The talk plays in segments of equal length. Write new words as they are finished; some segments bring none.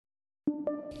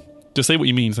Just say what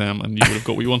you mean, Sam, and you would have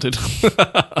got what you wanted.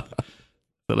 The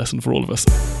lesson for all of us.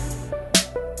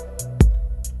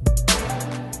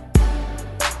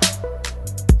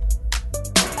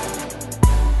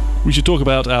 We should talk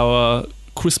about our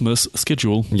Christmas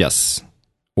schedule. Yes.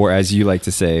 Or as you like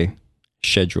to say,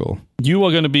 schedule. You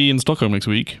are going to be in Stockholm next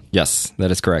week. Yes,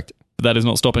 that is correct. But that is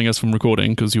not stopping us from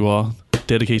recording because you are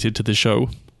dedicated to this show.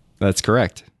 That's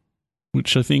correct.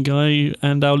 Which I think I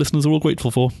and our listeners are all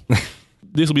grateful for.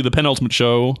 This will be the penultimate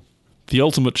show. The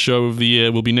ultimate show of the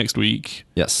year will be next week.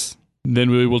 Yes. Then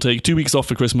we will take 2 weeks off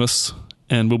for Christmas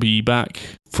and we'll be back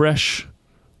fresh,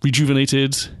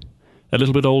 rejuvenated, a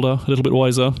little bit older, a little bit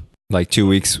wiser. Like 2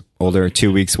 weeks older,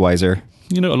 2 weeks wiser.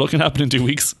 You know, a lot can happen in 2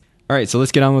 weeks. All right, so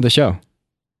let's get on with the show.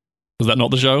 Was that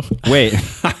not the show? Wait.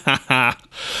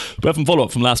 We have some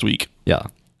follow-up from last week. Yeah.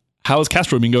 How has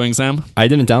Castro been going, Sam? I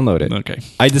didn't download it. Okay.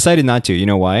 I decided not to. You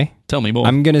know why? Tell me more.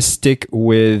 I'm going to stick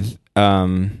with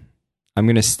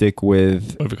Overcast.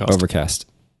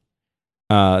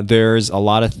 There's a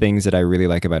lot of things that I really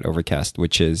like about Overcast,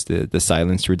 which is the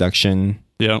silence reduction.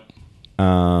 Yeah.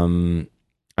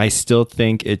 I still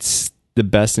think it's the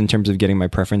best in terms of getting my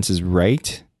preferences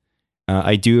right.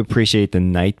 I do appreciate the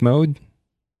night mode.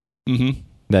 Mm-hmm.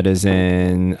 That is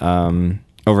in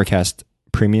Overcast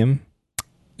Premium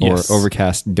or Yes.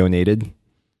 Overcast Donated.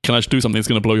 Can I just do something that's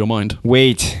going to blow your mind?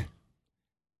 Wait.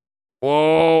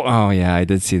 Whoa. Oh, yeah, I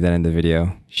did see that in the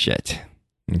video. Shit.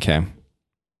 Okay. All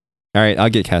right, I'll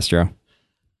get Castro.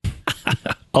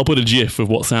 I'll put a GIF of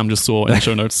what Sam just saw in the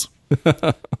show notes.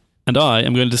 And I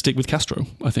am going to stick with Castro,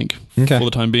 I think, Okay. for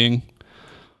the time being.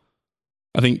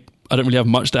 I think I don't really have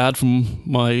much to add from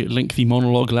my lengthy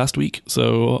monologue last week,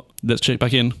 so let's check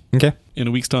back in Okay. in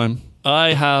a week's time.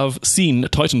 I have seen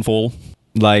Titanfall.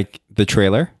 Like the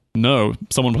trailer? No,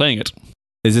 someone playing it.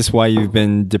 Is this why you've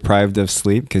been deprived of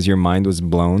sleep? Because your mind was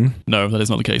blown? No, that is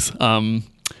not the case.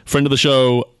 Friend of the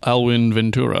show, Alwyn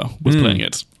Ventura, was playing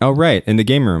it. Oh, right. In the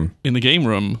game room. In the game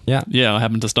room. Yeah. Yeah, I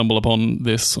happened to stumble upon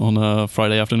this on a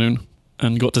Friday afternoon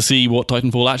and got to see what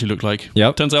Titanfall actually looked like.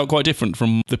 Yep. Turns out quite different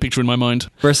from the picture in my mind.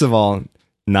 First of all,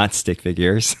 not stick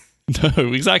figures.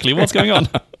 No, exactly. What's going on?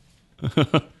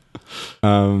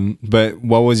 But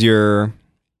what was your...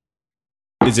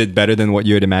 Is it better than what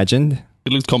you had imagined?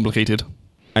 It looks complicated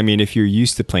I mean, if you're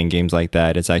used to playing games like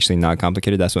that, it's actually not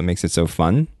complicated. That's what makes it so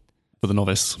fun. for the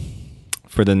novice.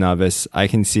 For the novice, I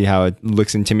can see how it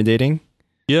looks intimidating.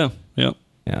 Yeah, yeah.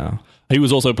 Yeah. He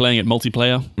was also playing it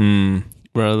multiplayer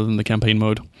rather than the campaign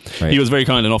mode. Right. He was very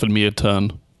kind and offered me a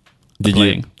turn.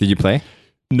 Did you play?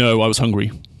 No, I was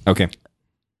hungry. Okay.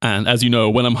 And as you know,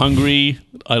 when I'm hungry,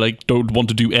 I don't want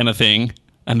to do anything.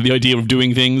 And the idea of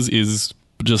doing things is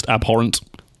just abhorrent.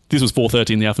 This was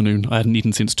 4:30 in the afternoon. I hadn't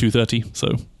eaten since 2:30,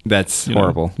 so... That's you know,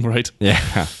 horrible. right?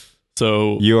 Yeah.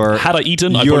 So, You're- had I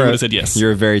eaten, I probably would have said yes.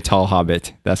 You're a very tall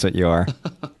hobbit. That's what you are.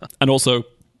 And also,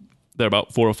 there are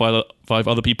about 4 or 5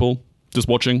 other people just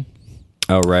watching.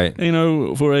 Oh, right. You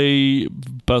know, for a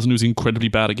person who's incredibly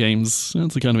bad at games,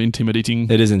 it's a kind of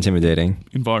intimidating It is intimidating.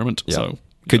 environment. Yeah. So,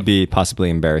 Could be possibly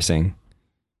embarrassing.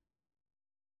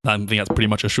 I think that's pretty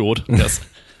much assured. Yes.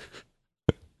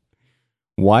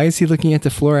 Why is he looking at the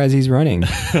floor as he's running?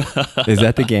 Is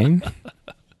that the game?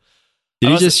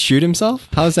 Did he just shoot himself?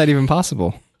 How is that even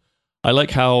possible? I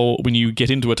like how when you get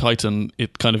into a Titan,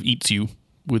 it kind of eats you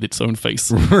with its own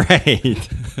face. Right.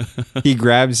 He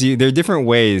grabs you. There are different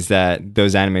ways that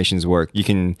those animations work. You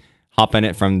can hop on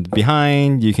it from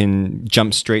behind. You can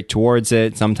jump straight towards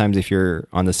it. Sometimes if you're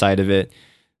on the side of it,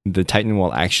 the Titan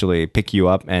will actually pick you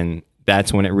up, and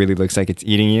that's when it really looks like it's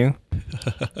eating you.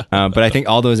 But I think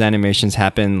all those animations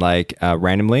happen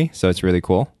randomly, so it's really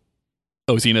cool.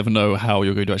 Oh, so you never know how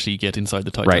you're going to actually get inside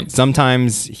the Titan. Right.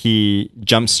 Sometimes he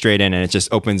jumps straight in and it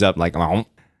just opens up like... And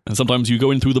sometimes you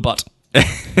go in through the butt.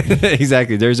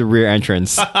 Exactly. There's a rear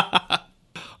entrance.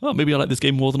 Oh, maybe I like this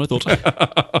game more than I thought.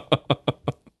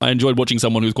 I enjoyed watching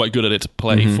someone who's quite good at it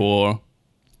play for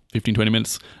 15, 20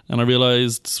 minutes. And I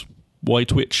realized why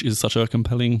Twitch is such a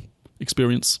compelling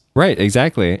experience. Right,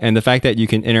 exactly. And the fact that you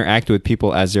can interact with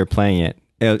people as they're playing it.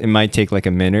 It might take like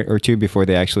a minute or two before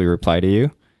they actually reply to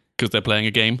you. Because they're playing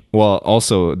a game. Well,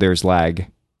 also there's lag.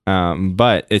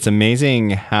 But it's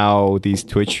amazing how these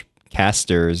Twitch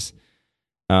casters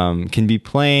can be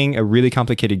playing a really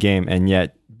complicated game and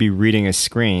yet be reading a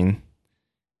screen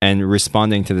and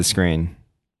responding to the screen.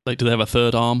 Like, do they have a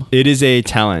third arm? It is a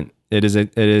talent. It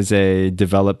is a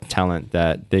developed talent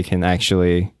that they can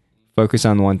actually focus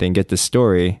on one thing, get the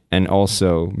story, and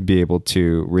also be able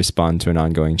to respond to an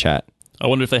ongoing chat. I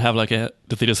wonder if they have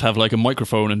if they just have like a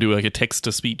microphone and do like a text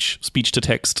to speech to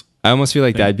text I almost feel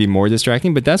like that'd be more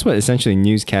distracting, but that's what essentially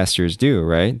newscasters do,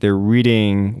 right? They're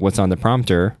reading what's on the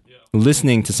prompter,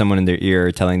 listening to someone in their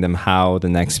ear, telling them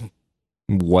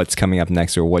what's coming up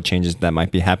next or what changes that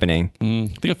might be happening. I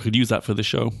think I could use that for this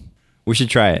show. We should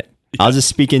try it. Yeah. I'll just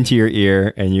speak into your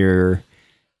ear and you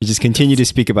just continue to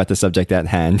speak about the subject at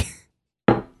hand.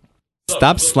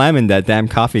 Stop slamming that damn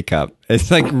coffee cup.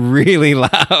 It's like really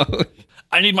loud.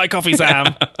 I need my coffee,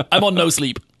 Sam. I'm on no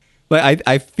sleep. Like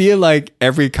I feel like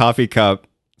every coffee cup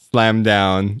slammed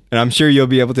down, and I'm sure you'll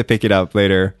be able to pick it up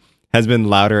later, has been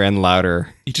louder and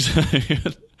louder.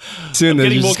 Soon they're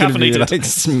just going to be like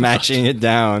smashing it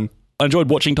down. I enjoyed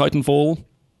watching Titanfall.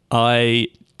 I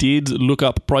did look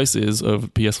up prices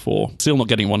of PS4. Still not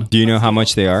getting one. Do you know how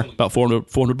much they are? About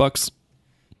 $400.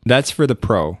 That's for the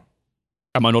Pro.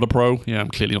 Am I not a pro? Yeah, I'm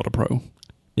clearly not a pro.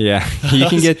 Yeah, you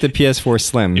can get the PS4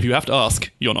 Slim. If you have to ask,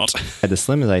 you're not. The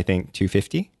Slim is, I think,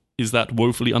 $250. Is that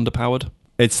woefully underpowered?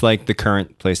 It's like the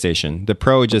current PlayStation. The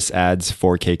Pro just adds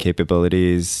 4K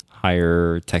capabilities,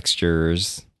 higher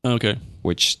textures. Okay.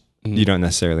 Which you don't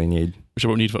necessarily need. Which I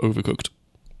won't need for Overcooked.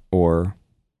 Or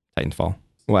Titanfall.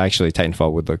 Well, actually,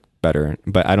 Titanfall would look better,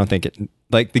 but I don't think it...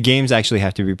 Like, the games actually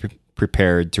have to be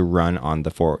prepared to run on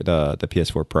the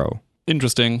PS4 Pro.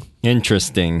 Interesting.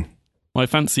 My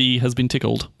fancy has been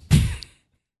tickled.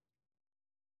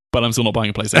 But I'm still not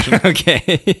buying a PlayStation.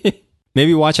 Okay.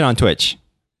 Maybe watch it on Twitch.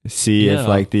 See if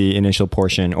like the initial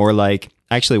portion or like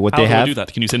actually what they have. How do I do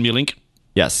that? Can you send me a link?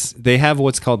 Yes. They have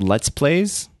what's called Let's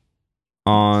Plays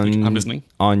on I'm listening.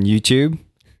 On YouTube.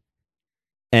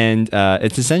 And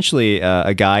it's essentially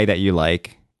a guy that you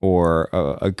like or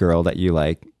a girl that you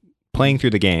like playing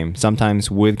through the game,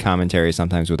 sometimes with commentary,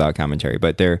 sometimes without commentary,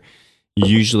 but they're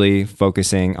usually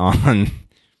focusing on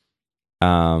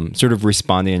sort of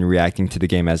responding and reacting to the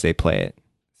game as they play it.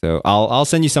 So I'll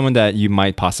send you someone that you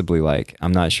might possibly like.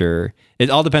 I'm not sure. It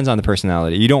all depends on the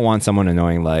personality. You don't want someone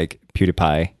annoying like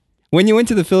PewDiePie. When you went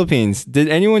to the Philippines, did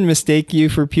anyone mistake you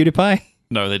for PewDiePie?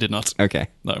 No, they did not. Okay.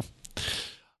 No.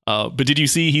 But did you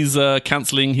see he's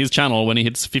cancelling his channel when he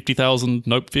hits 50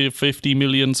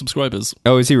 million subscribers?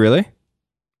 Oh, is he really?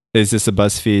 Is this a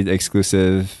BuzzFeed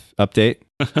exclusive update?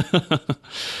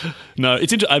 No,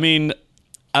 it's I mean,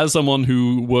 as someone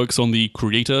who works on the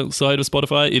creator side of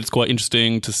Spotify, it's quite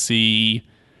interesting to see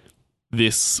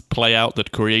this play out,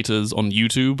 that creators on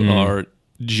YouTube are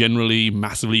generally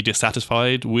massively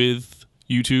dissatisfied with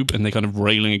YouTube and they're kind of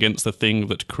railing against the thing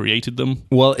that created them.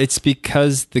 Well, it's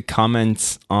because the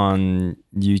comments on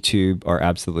YouTube are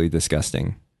absolutely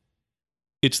disgusting.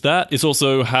 It's that. It's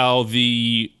also how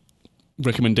the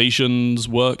recommendations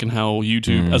work and how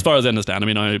YouTube, as far as I understand, I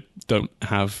mean, I don't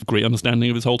have great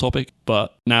understanding of this whole topic,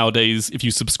 but nowadays, if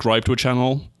you subscribe to a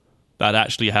channel, that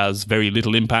actually has very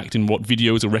little impact in what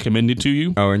videos are recommended to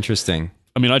you. Oh, interesting.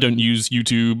 I mean, I don't use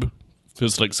YouTube for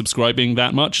like subscribing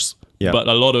that much, but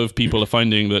a lot of people are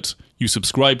finding that you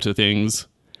subscribe to things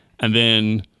and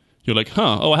then you're like,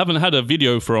 I haven't had a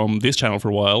video from this channel for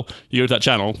a while. You go to that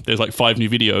channel, there's like 5 new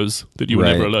videos that you were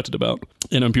never alerted about.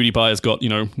 And PewDiePie has got,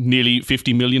 nearly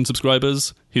 50 million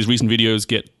subscribers. His recent videos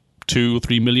get 2 or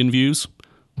 3 million views,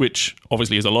 which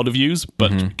obviously is a lot of views,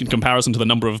 but in comparison to the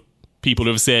number of people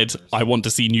who have said, I want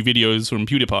to see new videos from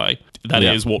PewDiePie, that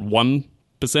is what,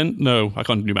 1%? No, I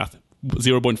can't do math.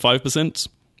 0.5%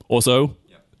 or so.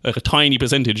 Like a tiny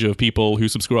percentage of people who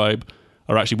subscribe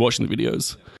are actually watching the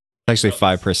videos. Actually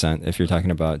 5% if you're talking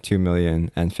about 2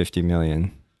 million and 50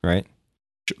 million, right?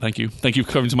 Thank you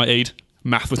for coming to my aid.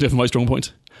 Math was definitely my strong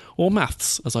point. Or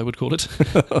maths, as I would call it.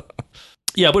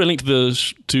 Yeah, I put a link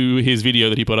to his video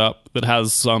that he put up that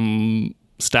has some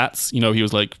stats. He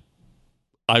was like,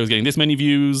 I was getting this many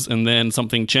views, and then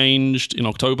something changed in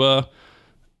October,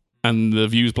 and the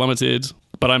views plummeted.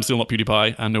 But I'm still not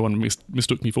PewDiePie, and no one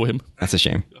mistook me for him. That's a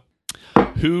shame.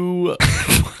 Who...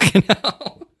 Fucking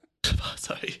hell.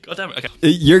 Sorry, God damn it. Okay.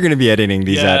 You're going to be editing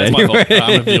these out anyway. My fault. I'm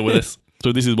going to deal with this.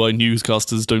 So this is why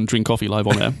newscasters don't drink coffee live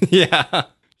on air. Yeah.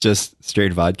 Just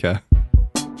straight vodka.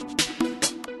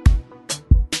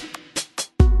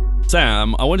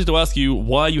 Sam, I wanted to ask you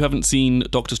why you haven't seen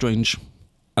Doctor Strange.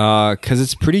 Because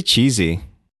it's pretty cheesy.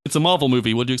 It's a Marvel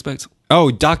movie. What do you expect? Oh,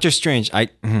 Doctor Strange. I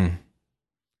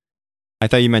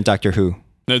thought you meant Doctor Who.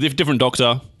 No, different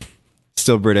Doctor.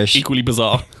 Still British. Equally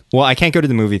bizarre. Well, I can't go to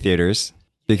the movie theaters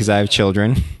because I have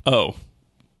children. Oh.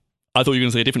 I thought you were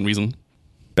going to say a different reason.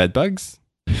 Bed bugs?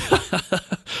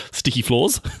 Sticky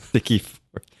floors?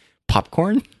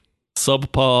 Popcorn?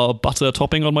 Subpar butter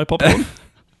topping on my popcorn?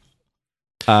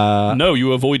 No, you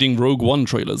were avoiding Rogue One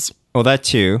trailers. Oh, that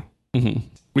too. Mm-hmm.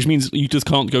 Which means you just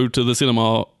can't go to the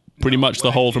cinema pretty much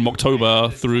the whole from October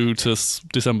through to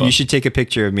December. You should take a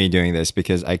picture of me doing this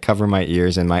because I cover my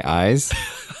ears and my eyes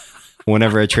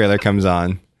whenever a trailer comes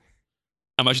on.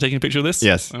 Am I actually taking a picture of this?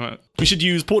 Yes. All right. We should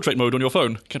use portrait mode on your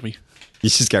phone, can't we? You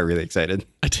just got really excited.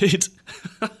 I did.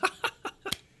 I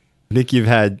think you've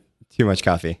had too much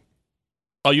coffee.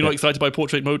 Are you not excited by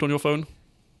portrait mode on your phone?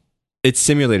 It's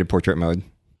simulated portrait mode.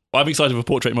 I'm excited for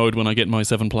portrait mode when I get my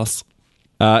 7 Plus.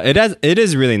 It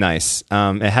is really nice.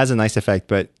 It has a nice effect,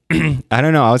 but I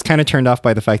don't know. I was kind of turned off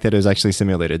by the fact that it was actually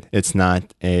simulated. It's not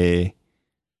a...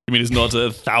 You mean it's not a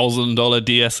 $1,000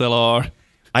 DSLR?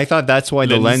 I thought that's why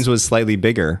the lens was slightly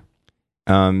bigger,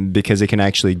 because it can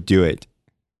actually do it.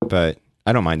 But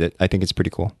I don't mind it. I think it's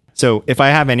pretty cool. So if I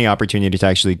have any opportunity to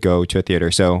actually go to a theater,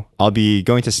 so I'll be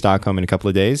going to Stockholm in a couple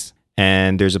of days,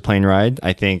 and there's a plane ride.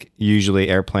 I think usually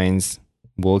airplanes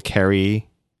will carry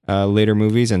later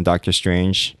movies, and Doctor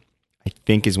Strange, I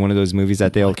think, is one of those movies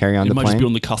that they'll carry on the plane. It might just be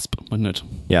on the cusp, wouldn't it?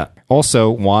 Yeah. Also,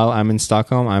 while I'm in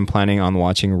Stockholm, I'm planning on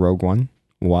watching Rogue One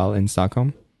while in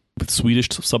Stockholm. With Swedish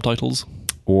subtitles?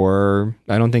 Or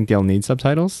I don't think they'll need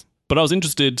subtitles. But I was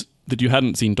interested that you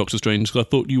hadn't seen Doctor Strange, because I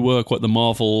thought you were quite the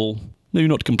Marvel, maybe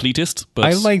not completist, but...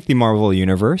 I like the Marvel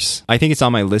Universe. I think it's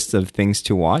on my list of things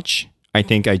to watch. I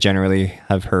think I generally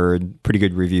have heard pretty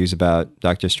good reviews about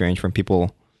Doctor Strange from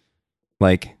people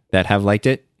like that have liked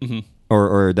it,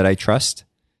 or that I trust.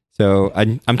 So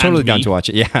I'm totally down to watch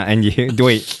it. Yeah, and you...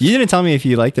 Wait, you didn't tell me if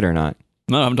you liked it or not.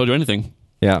 No, I haven't told you anything.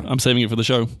 Yeah. I'm saving it for the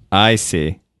show. I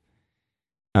see.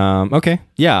 Okay.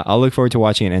 Yeah, I'll look forward to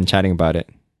watching it and chatting about it.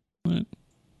 Right.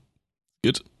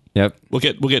 Good. Yep. We'll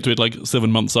get to it like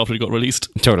 7 months after it got released.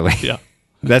 Totally. Yeah.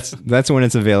 That's when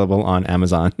it's available on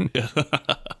Amazon. Yeah.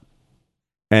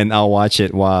 And I'll watch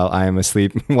it while I am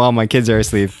asleep, while my kids are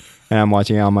asleep, and I'm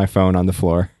watching it on my phone on the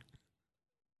floor.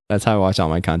 That's how I watch all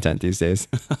my content these days.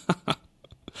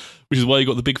 Which is why you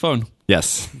got the big phone.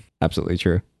 Yes, absolutely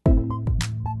true.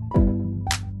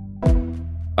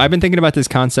 I've been thinking about this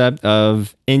concept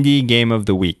of Indie Game of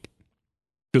the Week.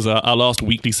 Because our last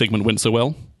weekly segment went so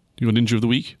well. You want Ninja of the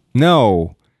Week?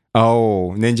 No.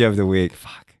 Oh, Ninja of the Week.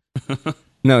 Fuck.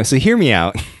 No, so hear me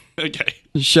out. Okay.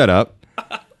 Shut up.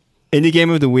 Indie Game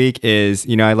of the Week is,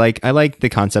 I like the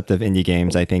concept of indie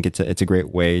games. I think it's a great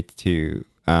way to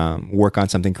work on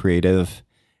something creative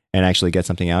and actually get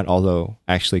something out. Although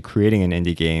actually creating an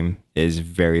indie game is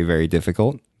very, very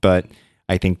difficult. But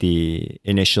I think the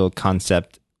initial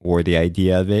concept or the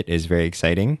idea of it is very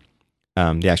exciting.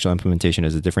 The actual implementation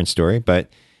is a different story, but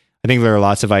I think there are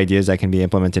lots of ideas that can be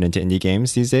implemented into indie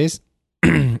games these days.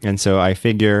 And so I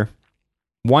figure,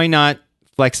 why not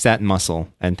flex that muscle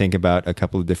and think about a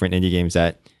couple of different indie games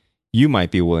that you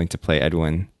might be willing to play,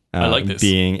 Edwin. I like this.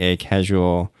 Being a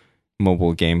casual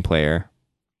mobile game player.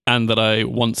 And that I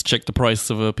once checked the price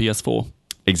of a PS4.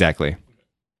 Exactly.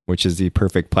 Which is the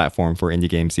perfect platform for indie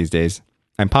games these days.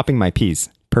 I'm popping my P's.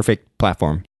 Perfect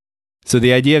platform. So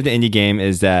the idea of the indie game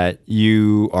is that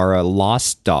you are a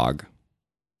lost dog.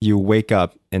 You wake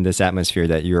up in this atmosphere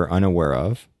that you're unaware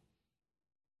of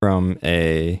from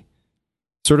a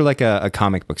sort of like a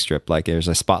comic book strip. Like there's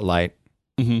a spotlight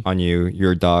on you,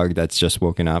 your dog that's just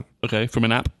woken up. Okay, from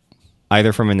an app?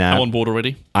 Either from an app. I'm on board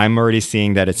already. I'm already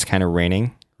seeing that it's kind of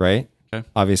raining, right? Okay.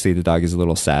 Obviously the dog is a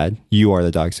little sad. You are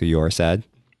the dog, so you are sad.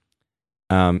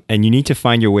 And you need to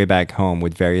find your way back home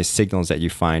with various signals that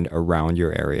you find around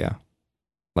your area.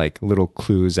 Like little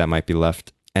clues that might be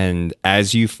left. And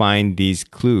as you find these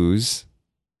clues,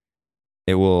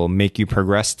 it will make you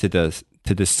progress to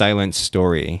the silent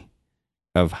story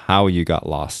of how you got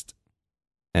lost.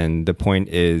 And the point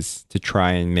is to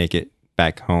try and make it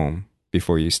back home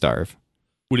before you starve.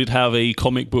 Would it have a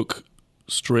comic book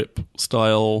strip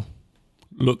style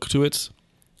look to it?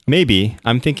 Maybe.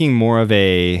 I'm thinking more of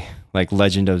a like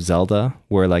Legend of Zelda,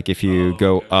 where like if you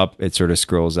go up, it sort of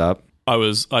scrolls up.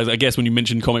 I guess when you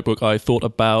mentioned comic book, I thought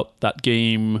about that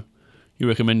game you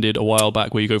recommended a while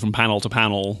back where you go from panel to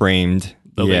panel. Framed.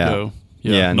 Yeah.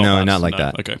 Yeah, not like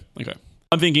that. Okay.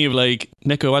 I'm thinking of like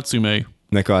Neko Atsume.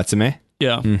 Neko Atsume?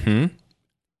 Yeah. Mm-hmm.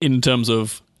 In terms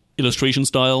of illustration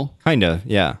style. Kind of,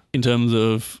 yeah. In terms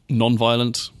of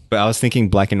non-violent. But I was thinking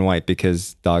black and white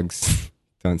because dogs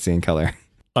don't see in color.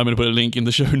 I'm going to put a link in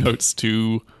the show notes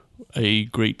to a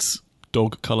great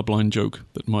dog colorblind joke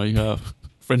that my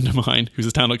friend of mine, who's a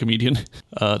stand-up comedian,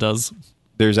 does.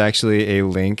 There's actually a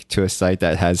link to a site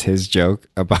that has his joke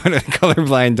about a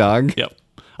colorblind dog. Yep.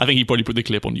 I think he probably put the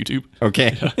clip on YouTube.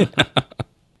 Okay.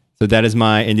 So that is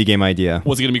my indie game idea.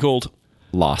 What's it going to be called?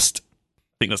 Lost.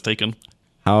 I think that's taken.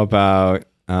 How about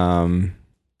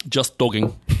Just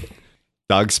dogging.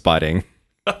 dog spotting?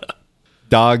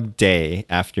 Dog day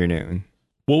afternoon.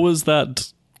 What was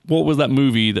that What was that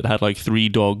movie that had like 3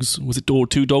 dogs? Was it or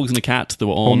 2 dogs and a cat that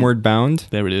were on? Homeward Bound.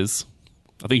 There it is.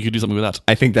 I think you could do something with that.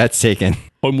 I think that's taken.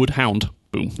 Homeward Hound.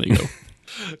 Boom. There you go.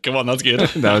 Come on, that's good.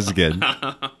 That was good.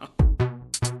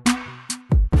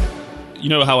 You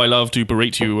know how I love to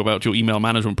berate you about your email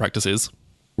management practices?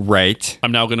 Right.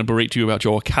 I'm now going to berate you about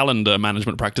your calendar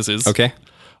management practices. Okay.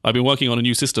 I've been working on a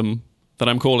new system that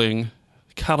I'm calling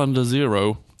Calendar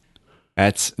Zero.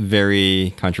 That's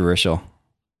very controversial.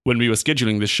 When we were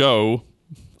scheduling this show,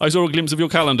 I saw a glimpse of your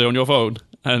calendar on your phone,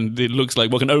 and it looks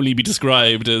like what can only be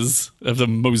described as the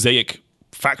mosaic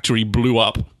factory blew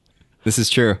up. This is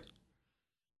true.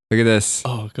 Look at this.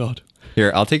 Oh, God.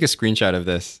 Here, I'll take a screenshot of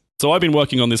this. So I've been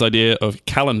working on this idea of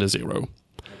Calendar Zero.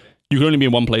 You can only be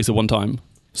in one place at one time.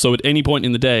 So at any point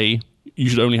in the day, you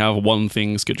should only have one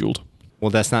thing scheduled.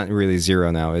 Well, that's not really 0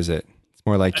 now, is it? It's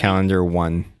more like calendar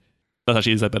 1. That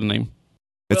actually is a better name.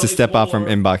 It's a step off from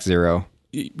inbox 0.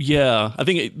 Yeah, I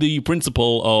think the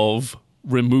principle of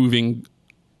removing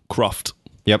cruft.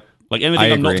 Yep. Like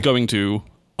anything I'm not going to,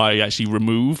 I actually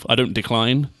remove. I don't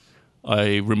decline.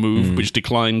 I remove, which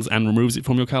declines and removes it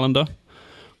from your calendar.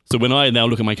 So when I now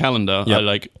look at my calendar, I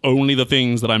like only the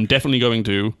things that I'm definitely going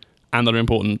to and that are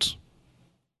important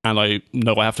and I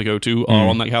know I have to go to are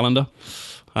on that calendar.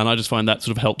 And I just find that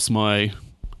sort of helps my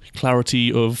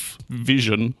clarity of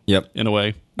vision in a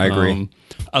way. I agree.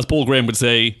 As Paul Graham would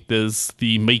say, there's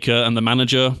the maker and the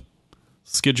manager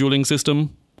scheduling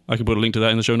system. I can put a link to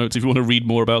that in the show notes if you want to read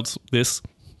more about this,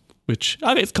 which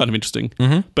I think it's kind of interesting.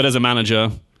 But as a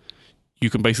manager,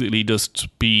 you can basically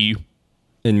just be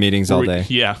in meetings all day.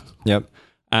 Yeah. Yep.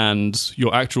 And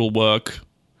your actual work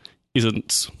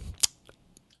isn't...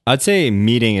 I'd say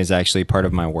meeting is actually part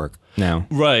of my work now.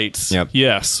 Right. Yep.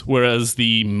 Yes. Whereas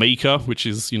the maker, which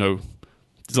is,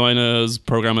 designers,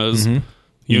 programmers...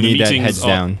 You the need that meetings heads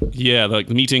down. Yeah, like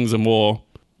the meetings are more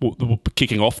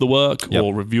kicking off the work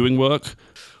or reviewing work.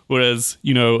 Whereas,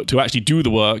 to actually do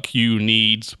the work, you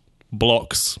need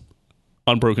blocks,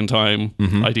 unbroken time,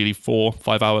 ideally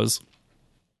 4-5 hours.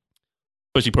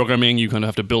 Especially programming, you kind of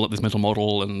have to build up this mental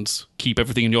model and keep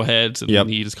everything in your head. And you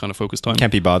need this kind of focus time.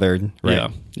 Can't be bothered.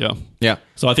 Right? Yeah.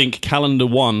 So I think Calendar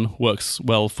 1 works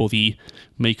well for the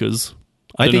makers.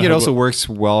 I think it also works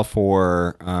well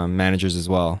for managers as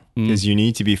well, because you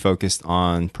need to be focused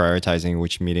on prioritizing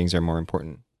which meetings are more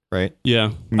important, right?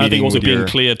 Yeah. I think also being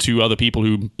clear to other people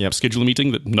who schedule a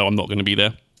meeting that, no, I'm not going to be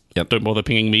there. Don't bother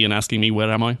pinging me and asking me,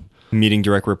 where am I? Meeting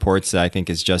direct reports, I think,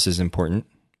 is just as important,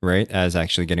 right, as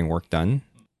actually getting work done.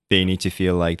 They need to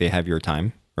feel like they have your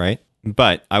time, right?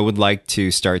 But I would like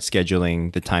to start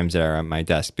scheduling the times that are at my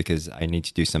desk because I need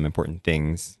to do some important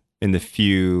things in the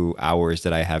few hours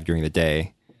that I have during the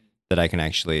day that I can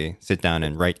actually sit down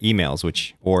and write emails,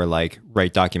 or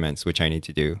write documents, which I need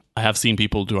to do. I have seen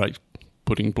people do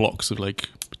putting blocks of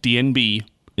DNB.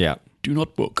 Yeah. Do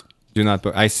not book. Do not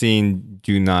book. I've seen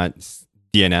do not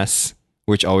DNS,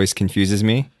 which always confuses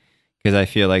me because I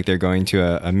feel like they're going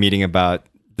to a meeting about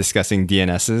discussing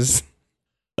DNSs.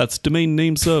 That's domain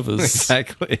name servers.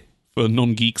 Exactly. For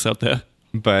non-geeks out there.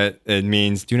 But it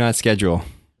means do not schedule.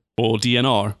 Or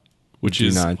DNR. Which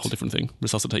is a whole different thing.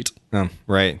 Resuscitate. Oh,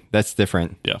 right. That's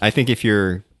different. Yeah. I think if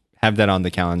you have that on the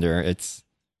calendar, it's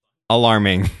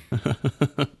alarming.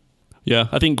 Yeah,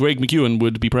 I think Greg McEwen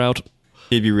would be proud.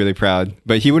 He'd be really proud,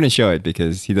 but he wouldn't show it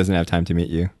because he doesn't have time to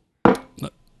meet you. No.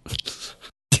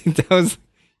 You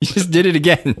just did it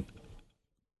again.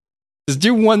 Just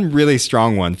do one really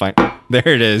strong one. Fine. There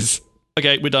it is.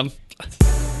 Okay, we're done.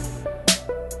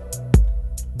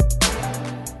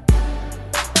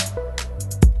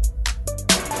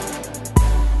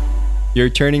 You're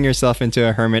turning yourself into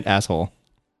a hermit asshole.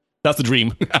 That's the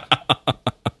dream.